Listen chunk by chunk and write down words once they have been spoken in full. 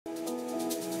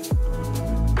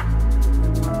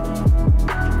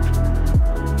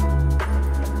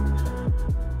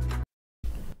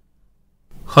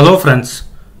Hello friends,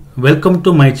 welcome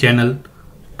to my channel.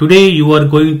 Today you are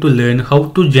going to learn how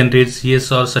to generate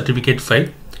CSR certificate file.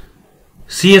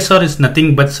 CSR is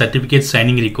nothing but certificate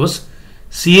signing request.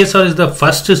 CSR is the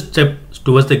first step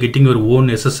towards the getting your own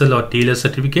SSL or TLS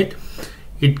certificate.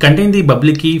 It contains the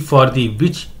public key for the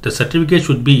which the certificate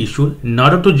should be issued. In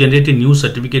order to generate a new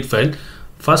certificate file,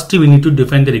 first we need to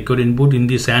define the required input in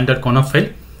the SAN.conf file.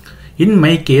 In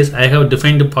my case, I have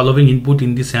defined the following input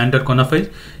in the SAN.conf file.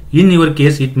 In your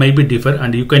case, it might be different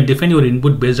and you can define your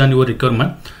input based on your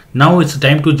requirement. Now it's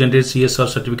time to generate CSR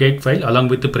certificate file along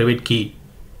with the private key.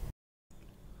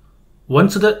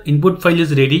 Once the input file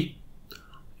is ready,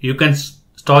 you can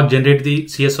start generate the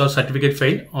CSR certificate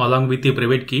file along with the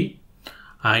private key.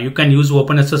 You can use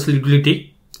OpenSSL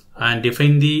utility and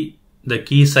define the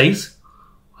key size.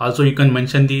 Also, you can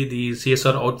mention the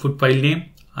CSR output file name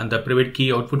and the private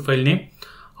key output file name.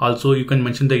 Also, you can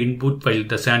mention the input file,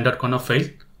 the SAN.conf file.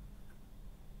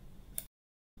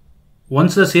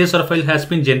 Once the CSR file has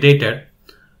been generated,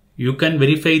 you can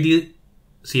verify the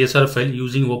CSR file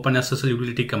using OpenSSL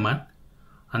utility command.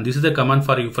 And this is the command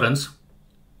for reference.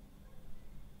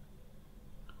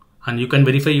 And you can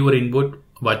verify your input,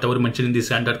 whatever mentioned in the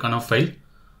SAN.conf file.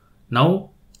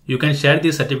 Now, you can share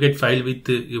the certificate file with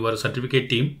your certificate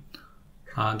team,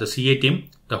 the CA team,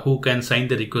 who can sign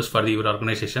the request for your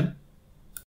organization.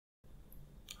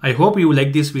 I hope you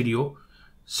like this video.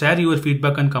 Share your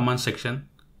feedback and comment section.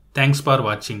 Thanks for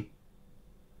watching.